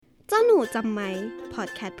เจ้าหนูจำไหมพอด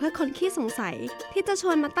แคสต์เพื่อคนขี้สงสัยที่จะช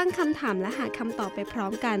วนมาตั้งคำถามและหาคำตอบไปพร้อ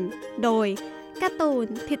มกันโดยการ์ตูน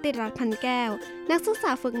ทิติรัตน์พันแก้วนักศึกษ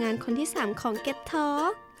าฝึกงานคนที่3ของ Get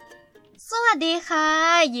Talk สวัสดีค่ะ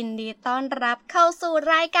ยินดีต้อนรับเข้าสู่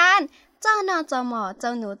รายการเจ้านจมเจ้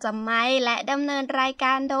าหนูจำไหมและดำเนินรายก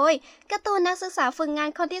ารโดยการ์ตูนนักศึกษาฝึกงาน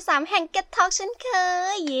คนที่3แห่ง Get Talk เช่นเค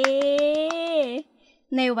ยเย้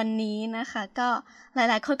ในวันนี้นะคะก็หล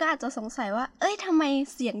ายๆคนก็อาจจะสงสัยว่าทำไม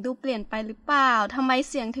เสียงดูเปลี่ยนไปหรือเปล่าทำไม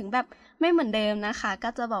เสียงถึงแบบไม่เหมือนเดิมนะคะก็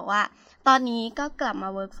จะบอกว่าตอนนี้ก็กลับมา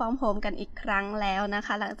work from home กันอีกครั้งแล้วนะค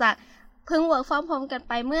ะหลังจากเพิ่ง work from home กันไ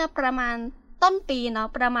ปเมื่อประมาณต้นปีเนาะ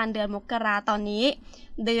ประมาณเดือนมกราตอนนี้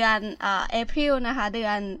เดือนApril นะคะเดือ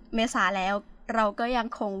นเมษาแล้วเราก็ยัง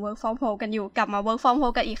คง work from home กันอยู่กลับมา work from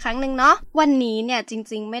home กันอีกครั้งนึงเนาะวันนี้เนี่ยจ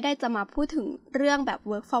ริงๆไม่ได้จะมาพูดถึงเรื่องแบบ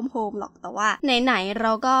work from home หรอกแต่ว่าไหนๆเร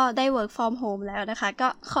าก็ได้ work from home แล้วนะคะก็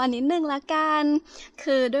ขอนิดนึงละกัน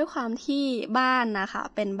คือด้วยความที่บ้านนะคะ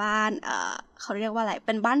เป็นบ้านเขาเรียกว่าอะไรเ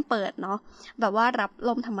ป็นบ้านเปิดเนาะแบบว่ารับล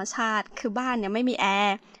มธรรมชาติคือบ้านเนี่ยไม่มีแอ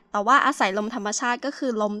ร์แต่ว่าอาศัยลมธรรมชาติก็คื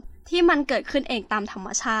อลมที่มันเกิดขึ้นเองตามธรรม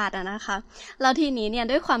ชาตินะคะแล้วทีนี้เนี่ย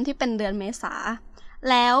ด้วยความที่เป็นเดือนเมษา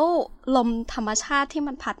แล้วลมธรรมชาติที่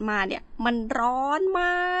มันพัดมาเนี่ยมันร้อนม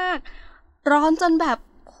ากร้อนจนแบบ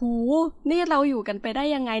นี่เราอยู่กันไปได้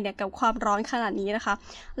ยังไงเนี่ยกับความร้อนขนาดนี้นะคะ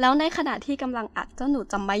แล้วในขณะที่กำลังอัดเจ้าหนู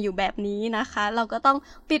จำไม่อยู่แบบนี้นะคะเราก็ต้อง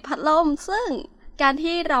ปิดพัดลมซึ่งการ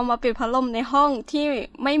ที่เรามาปิดพัดลมในห้องที่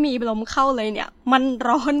ไม่มีลมเข้าเลยเนี่ยมัน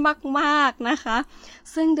ร้อนมากๆนะคะ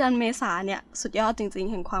ซึ่งเดือนเมษาเนี่ยสุดยอดจริง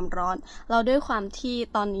ๆแห่งความร้อนเราด้วยความที่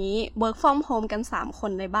ตอนนี้ work from home กัน3ค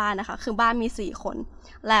นในบ้านนะคะคือบ้านมี4คน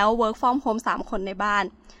แล้ว work from home 3คนในบ้าน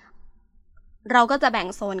เราก็จะแบ่ง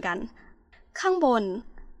โซนกันข้างบน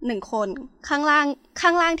1คนข้าง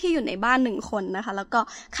ล่างที่อยู่ในบ้าน1คนนะคะแล้วก็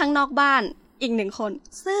ข้างนอกบ้านอีก1คน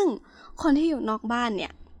ซึ่งคนที่อยู่นอกบ้านเนี่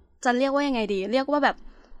ยจะเรียกว่ายังไงดีเรียกว่าแบบ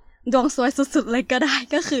ดวงซวยสุดๆเลยก็ได้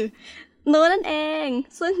ก็คือหนูนั่นเอง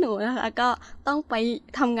ซึ่งหนูนะคะก็ต้องไป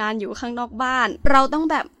ทำงานอยู่ข้างนอกบ้านเราต้อง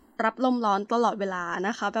แบบรับลมร้อนตลอดเวลาน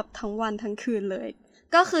ะคะแบบทั้งวันทั้งคืนเลย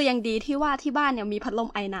ก็คือยังดีที่ว่าที่บ้านเนี่ยมีพัดลม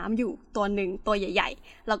ไอน้ำอยู่ตัวหนึ่งตัวใหญ่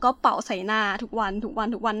ๆแล้วก็เป่าใส่หน้าทุกวัน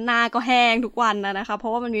หน้าก็แห้งทุกวันนะคะเพรา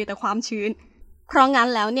ะว่ามันมีแต่ความชื้นเพราะงั้น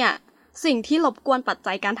แล้วเนี่ยสิ่งที่รบกวนปัจ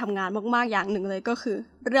จัยการทำงานมากๆอย่างหนึ่งเลยก็คือ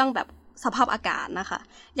เรื่องแบบสภาพอากาศนะคะ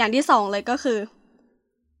อย่างที่2เลยก็คือ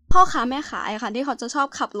พ่อค้าแม่ขายค่ะที่เขาจะชอบ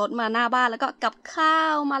ขับรถมาหน้าบ้านแล้วก็กับข้า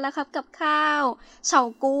วมาแล้วครับกับข้าวเฉา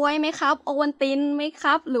ก๊วยไหมครับโอวัลตินไหมค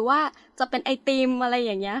รับหรือว่าจะเป็นไอติมอะไรอ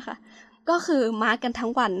ย่างเงี้ยค่ะก็คือมากันทั้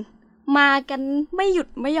งวันมากันไม่หยุด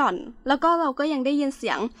ไม่หย่อนแล้วก็เราก็ยังได้ยินเสี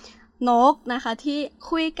ยงนกนะคะที่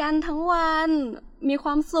คุยกันทั้งวันมีคว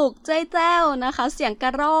ามสุขเจ้ยแจ้วนะคะเสียงกร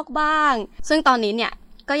ะรอกบ้างซึ่งตอนนี้เนี่ย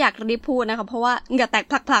ก็อยากรีบพูดนะคะเพราะว่าเหงื่อแตก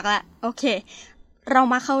พลักๆแล้วโอเคเรา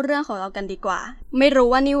มาเข้าเรื่องของเรากันดีกว่าไม่รู้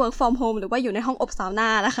ว่านี่ work from home หรือว่าอยู่ในห้องอบซาวน่า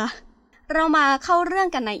นะคะเรามาเข้าเรื่อง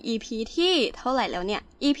กันใน EP ที่เท่าไหร่แล้วเนี่ย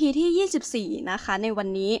EP ที่24นะคะในวัน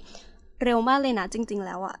นี้เร็วมากเลยนะจริงๆแ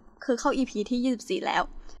ล้วอ่ะคือเข้า EP ที่24แล้ว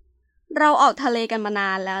เราออกทะเลกันมาน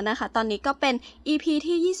านแล้วนะคะตอนนี้ก็เป็น EP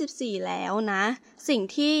ที่24แล้วนะสิ่ง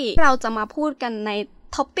ที่เราจะมาพูดกันใน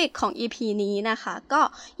ท็อปิกของ EP นี้นะคะก็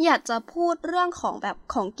อยากจะพูดเรื่องของแบบ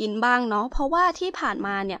ของกินบ้างเนาะเพราะว่าที่ผ่านม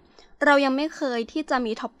าเนี่ยเรายังไม่เคยที่จะ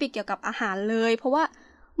มีท็อปิกเกี่ยวกับอาหารเลยเพราะว่า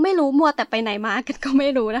ไม่รู้มัวแต่ไปไหนมากันก็ไม่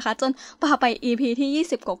รู้นะคะจนพอไป EP ที่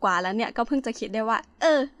20กว่าๆแล้วเนี่ยก็เพิ่งจะคิดได้ว่า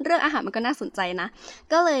เรื่องอาหารมันก็น่าสนใจนะ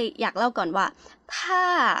ก็เลยอยากเล่าก่อนว่าถ้า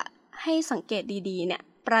ให้สังเกตดีๆเนี่ย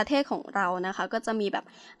ประเทศของเรานะคะก็จะมีแบบ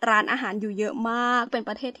ร้านอาหารอยู่เยอะมากเป็นป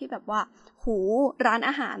ระเทศที่แบบว่าร้าน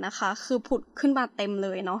อาหารนะคะคือผุดขึ้นมาเต็มเล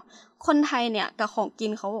ยเนาะคนไทยเนี่ยกับของกิ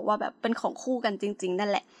นเขาบอกว่าแบบเป็นของคู่กันจริงๆนั่น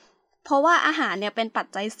แหละเพราะว่าอาหารเนี่ยเป็นปัจ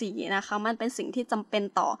จัย4นะคะมันเป็นสิ่งที่จำเป็น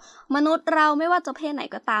ต่อมนุษย์เราไม่ว่าจะเพศไหน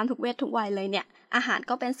ก็ตามทุกเพศทุกวัยเลยเนี่ยอาหาร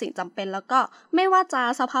ก็เป็นสิ่งจำเป็นแล้วก็ไม่ว่าจะ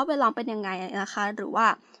สภาพแวดล้อมเป็นยังไงนะคะหรือว่า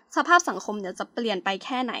สภาพสังคมเนี่ยจะเปลี่ยนไปแ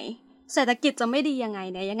ค่ไหนเศรษฐกิจจะไม่ดียังไง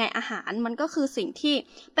เนี่ยยังไงอาหารมันก็คือสิ่งที่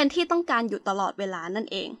เป็นที่ต้องการอยู่ตลอดเวลานั่น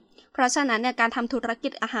เองเพราะฉะนั้นเนี่ยการทำธุรกิ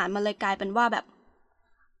จอาหารมันเลยกลายเป็นว่าแบบ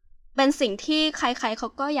เป็นสิ่งที่ใครๆเขา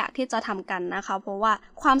ก็อยากที่จะทำกันนะคะเพราะว่า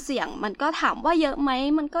ความเสี่ยงมันก็ถามว่าเยอะไหม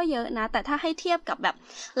มันก็เยอะนะแต่ถ้าให้เทียบกับแบบ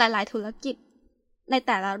หลายๆธุรกิจในแ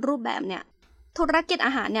ต่ละรูปแบบเนี่ยธุรกิจอ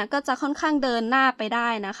าหารเนี่ยก็จะค่อนข้างเดินหน้าไปได้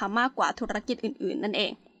นะคะมากกว่าธุรกิจอื่นๆนั่นเอ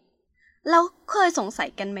งแล้วเคยสงสัย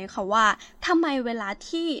กันไหมคะว่าทำไมเวลา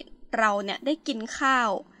ที่เราเนี่ยได้กินข้าว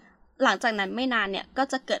หลังจากนั้นไม่นานเนี่ยก็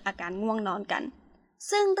จะเกิดอาการง่วงนอนกัน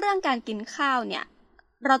ซึ่งเรื่องการกินข้าวเนี่ย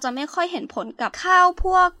เราจะไม่ค่อยเห็นผลกับข้าวพ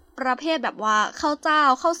วกประเภทแบบว่าข้าวเจ้า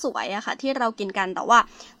ข้าวสวยอะค่ะที่เรากินกันแต่ว่า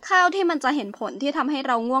ข้าวที่มันจะเห็นผลที่ทำให้เ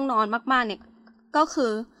ราง่วงนอนมากๆเนี่ยก็คื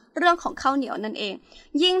อ เรื่องของข้าวเหนียวนั่นเอง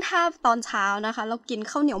ยิ่งถ้าตอนเช้านะคะเรากิน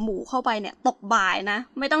ข้าวเหนียวหมูเข้าไปเนี่ยตกบ่ายนะ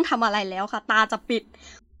ไม่ต้องทำอะไรแล้วค่ะตาจะปิด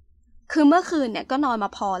คือเมื่อคืนเนี่ยก็นอนมา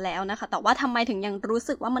พอแล้วนะคะแต่ว่าทำไมถึงยังรู้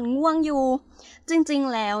สึกว่ามันง่วงอยู่จริง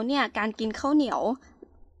ๆแล้วเนี่ยการกินข้าวเหนียว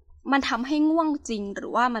มันทำให้ง่วงจริงหรื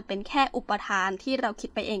อว่ามันเป็นแค่อุปทานที่เราคิด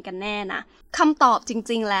ไปเองกันแน่นะคำตอบจ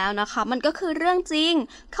ริงๆแล้วนะคะมันก็คือเรื่องจริง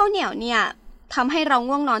ข้าวเหนียวเนี่ยทำให้เรา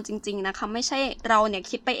ง่วงนอนจริงๆนะคะไม่ใช่เราเนี่ย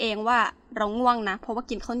คิดไปเองว่าเราง่วงนะเพราะว่า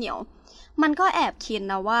กินข้าวเหนียวมันก็แอบคิด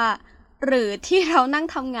นะว่าหรือที่เรานั่ง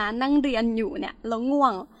ทำงานนั่งเรียนอยู่เนี่ยเราง่ว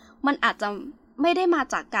งมันอาจจะไม่ได้มา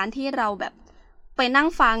จากการที่เราแบบไปนั่ง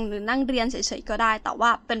ฟังหรือนั่งเรียนเฉยๆก็ได้แต่ว่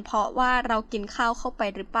าเป็นเพราะว่าเรากินข้าวเข้าไป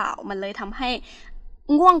หรือเปล่ามันเลยทำให้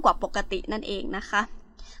ง่วงกว่าปกตินั่นเองนะคะ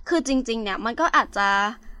คือจริงๆเนี่ยมันก็อาจจะ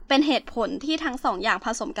เป็นเหตุผลที่ทั้งสองอย่างผ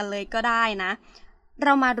สมกันเลยก็ได้นะเร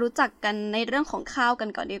ามารู้จักกันในเรื่องของข้าวกัน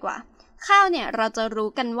ก่อนดีกว่าข้าวเนี่ยเราจะรู้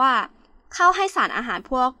กันว่าข้าวให้สารอาหาร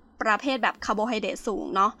พวกประเภทแบบคาร์โบไฮเดรตสูง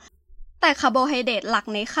เนาะแต่คาร์โบไฮเดรตหลัก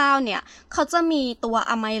ในข้าวเนี่ยเขาจะมีตัว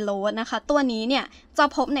อะไมโลสนะคะตัวนี้เนี่ยจะ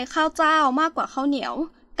พบในข้าวเจ้ามากกว่าข้าวเหนียว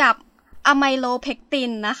กับอะไมโลเพกติ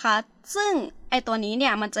นนะคะซึ่งไอตัวนี้เนี่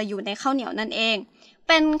ยมันจะอยู่ในข้าวเหนียวนั่นเองเ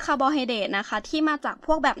ป็นคาร์โบไฮเดรตนะคะที่มาจากพ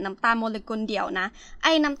วกแบบน้ำตาลโมเลกุลเดี่ยวนะไอ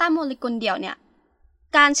น้ำตาลโมเลกุลเดี่ยวเนี่ย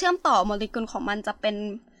การเชื่อมต่อโมเลกุลของมันจะเป็น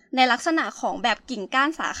ในลักษณะของแบบกิ่งก้าน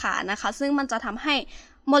สาขานะคะซึ่งมันจะทำให้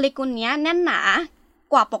โมเลกุลนี้แน่นหนา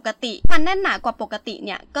กว่าปกติมันแน่นหนากว่าปกติเ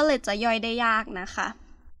นี่ยก็เลยจะย่อยได้ยากนะคะ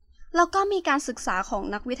แล้วก็มีการศึกษาของ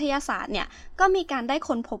นักวิทยาศาสตร์เนี่ยก็มีการได้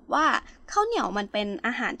ค้นพบว่าข้าวเหนียวมันเป็นอ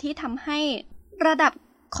าหารที่ทำให้ระดับ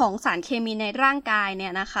ของสารเคมีในร่างกายเนี่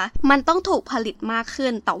ยนะคะมันต้องถูกผลิตมากขึ้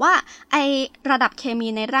นแต่ว่าไอระดับเคมี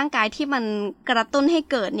ในร่างกายที่มันกระตุ้นให้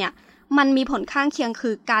เกิดเนี่ยมันมีผลข้างเคียงคื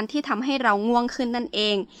อการที่ทำให้เราง่วงขึ้นนั่นเอ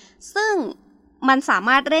งซึ่งมันสาม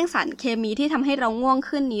ารถเร่งสารเคมีที่ทำให้เราง่วง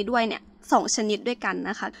ขึ้นนี้ด้วยเนี่ย2ชนิดด้วยกัน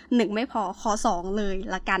นะคะ1ไม่พอขอ2เลย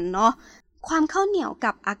ละกันเนาะความข้าวเหนียว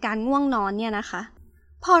กับอาการง่วงนอนเนี่ยนะคะ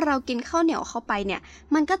พอเรากินข้าวเหนียวเข้าไปเนี่ย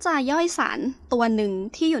มันก็จะย่อยสารตัวหนึ่ง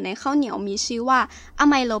ที่อยู่ในข้าวเหนียวมีชื่อว่าอะ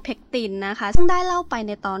ไมโลเพกตินนะคะซึ่งได้เล่าไปใ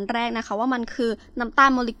นตอนแรกนะคะว่ามันคือน้ำตาล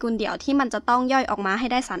โมเลกุลเดี่ยวที่มันจะต้องย่อยออกมาให้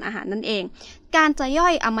ได้สารอาหารนั่นเองการจะย่อ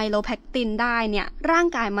ยอะไมโลเพกตินได้เนี่ยร่าง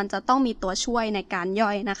กายมันจะต้องมีตัวช่วยในการย่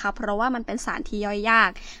อยนะคะเพราะว่ามันเป็นสารที่ย่อยยาก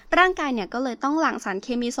ร่างกายเนี่ยก็เลยต้องหลั่งสารเค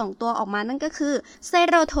มี2ตัวออกมานั่นก็คือเซ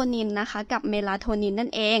โรโทนินนะคะกับเมลาโทนินนั่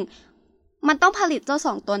นเองมันต้องผลิตเจ้า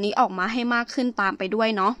2ตัวนี้ออกมาให้มากขึ้นตามไปด้วย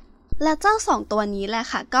เนาะและเจ้า2ตัวนี้แหละ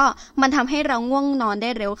ค่ะก็มันทำให้เราง่วงนอนได้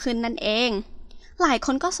เร็วขึ้นนั่นเองหลายค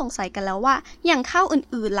นก็สงสัยกันแล้วว่าอย่างข้าว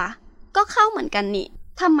อื่นๆล่ะก็ข้าวเหมือนกันนี่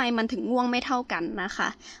ทำไมมันถึงง่วงไม่เท่ากันนะคะ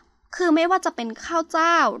คือไม่ว่าจะเป็นข้าวเจ้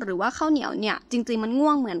าหรือว่าข้าวเหนียวเนี่ยจริงๆมันง่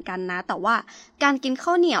วงเหมือนกันนะแต่ว่าการกินข้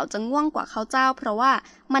าวเหนียวจะง่วงกว่าข้าวเจ้าเพราะว่า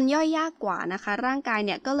มันย่อยยากกว่านะคะร่างกายเ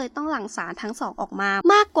นี่ยก็เลยต้องหลั่งสารทั้ง2ออกมา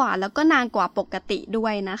มากกว่าแล้วก็นานกว่าปกติด้ว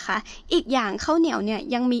ยนะคะอีกอย่างข้าวเหนียวเนี่ย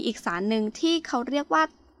ยังมีอีกสารนึงที่เขาเรียกว่า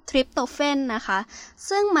ทริปโตเฟนนะคะ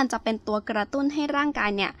ซึ่งมันจะเป็นตัวกระตุ้นให้ร่างกาย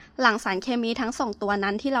เนี่ยหลั่งสารเคมีทั้ง2ตัว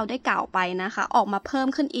นั้นที่เราได้กล่าวไปนะคะออกมาเพิ่ม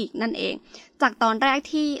ขึ้นอีกนั่นเองจากตอนแรก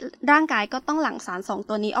ที่ร่างกายก็ต้องหลั่งสาร2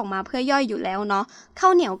ตัวนี้ออกมาเพื่อย่อยอยู่แล้วเนาะข้า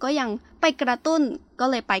วเหนียวก็ยังไปกระตุ้นก็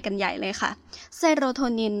เลยไปกันใหญ่เลยค่ะเซโรโท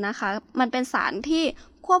นินนะคะมันเป็นสารที่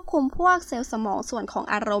ควบคุมพวกเซลล์สมองส่วนของ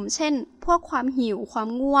อารมณ์เช่นพวกความหิวความ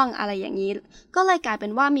ง่วงอะไรอย่างนี้ก็เลยกลายเป็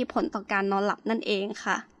นว่ามีผลต่อการนอนหลับนั่นเอง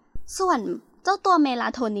ค่ะส่วนเจ้าตัวเมลา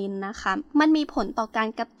โทนินนะคะมันมีผลต่อการ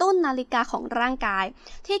กระตุ้นนาฬิกาของร่างกาย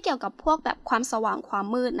ที่เกี่ยวกับพวกแบบความสว่างความ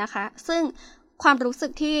มืดนะคะซึ่งความรู้สึ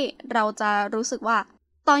กที่เราจะรู้สึกว่า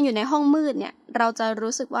ตอนอยู่ในห้องมืดเนี่ยเราจะ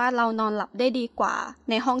รู้สึกว่าเรานอนหลับได้ดีกว่า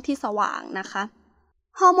ในห้องที่สว่างนะคะ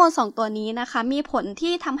ฮอร์โมน2ตัวนี้นะคะมีผล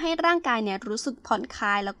ที่ทำให้ร่างกายเนี่ยรู้สึกผ่อนคล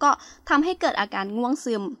ายแล้วก็ทำให้เกิดอาการง่วง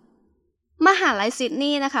ซึมมหาลัยซิด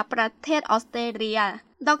นีย์นะคะประเทศออสเตรเลีย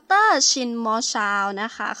ดร.ชินมอชาวน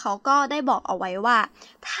ะคะเขาก็ได้บอกเอาไว้ว่า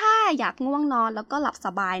ถ้าอยากง่วงนอนแล้วก็หลับส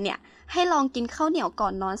บายเนี่ยให้ลองกินข้าวเหนียวก่อ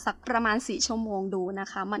นนอนสักประมาณ4ชั่วโมงดูนะ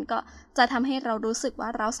คะมันก็จะทำให้เรารู้สึกว่า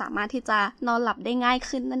เราสามารถที่จะนอนหลับได้ง่าย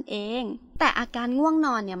ขึ้นนั่นเองแต่อาการง่วงน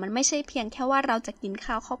อนเนี่ยมันไม่ใช่เพียงแค่ว่าเราจะกิน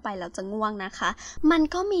ข้าวเข้าไปแล้วจะง่วงนะคะมัน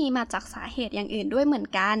ก็มีมาจากสาเหตุอย่างอื่นด้วยเหมือน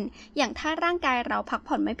กันอย่างถ้าร่างกายเราพัก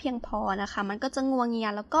ผ่อนไม่เพียงพอนะคะมันก็จะงัวเงีย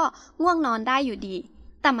แล้วก็ง่วงนอนได้อยู่ดี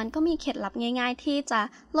แต่มันก็มีเคล็ดลับง่ายๆที่จะ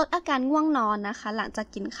ลดอาการง่วงนอนนะคะหลังจาก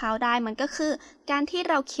กินข้าวได้มันก็คือการที่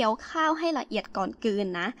เราเคี้ยวข้าวให้ละเอียดก่อนกลืน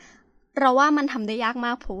นะเราว่ามันทำได้ยากม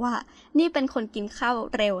ากเพราะว่านี่เป็นคนกินข้าว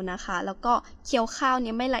เร็วนะคะแล้วก็เคี้ยวข้าวเ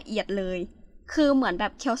นี่ยไม่ละเอียดเลยคือเหมือนแบ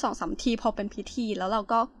บเคี้ยว 2-3 ทีพอเป็นพิธีแล้วเรา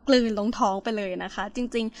ก็กลืนลงท้องไปเลยนะคะจ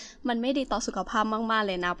ริงๆมันไม่ดีต่อสุขภาพมากๆเ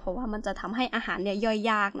ลยนะเพราะว่ามันจะทำให้อาหารเนี่ยย่อย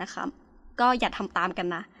ยากนะคะก็อย่าทำตามกัน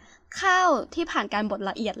นะ ข้าวที่ผ่านการบด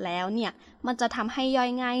ละเอียดแล้วเนี่ยมันจะทำให้ย่อ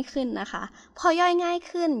ยง่ายขึ้นนะคะพอย่อยง่าย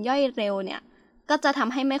ขึ้นย่อยเร็วเนี่ยก็จะท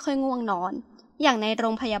ำให้ไม่ค่อยง่วงนอนอย่างในโร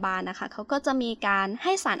งพยาบาลนะคะเขาก็จะมีการใ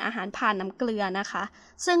ห้สารอาหารผ่านน้ำเกลือนะคะ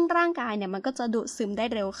ซึ่งร่างกายเนี่ยมันก็จะดูดซึมได้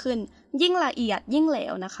เร็วขึ้นยิ่งละเอียดยิ่งเหล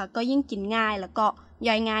วนะคะก็ยิ่งกินง่ายแล้วก็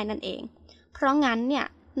ย่อยง่ายนั่นเองเพราะงั้นเนี่ย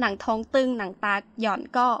หนังท้องตึงหนังตาหย่อน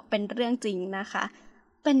ก็เป็นเรื่องจริงนะคะ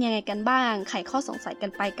เป็นยังไงกันบ้างไขข้อสงสัยกั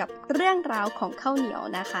นไปกับเรื่องราวของข้าวเหนียว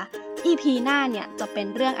นะคะ EP หน้าเนี่ยจะเป็น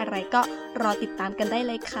เรื่องอะไรก็รอติดตามกันได้เ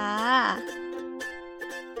ลยค่ะ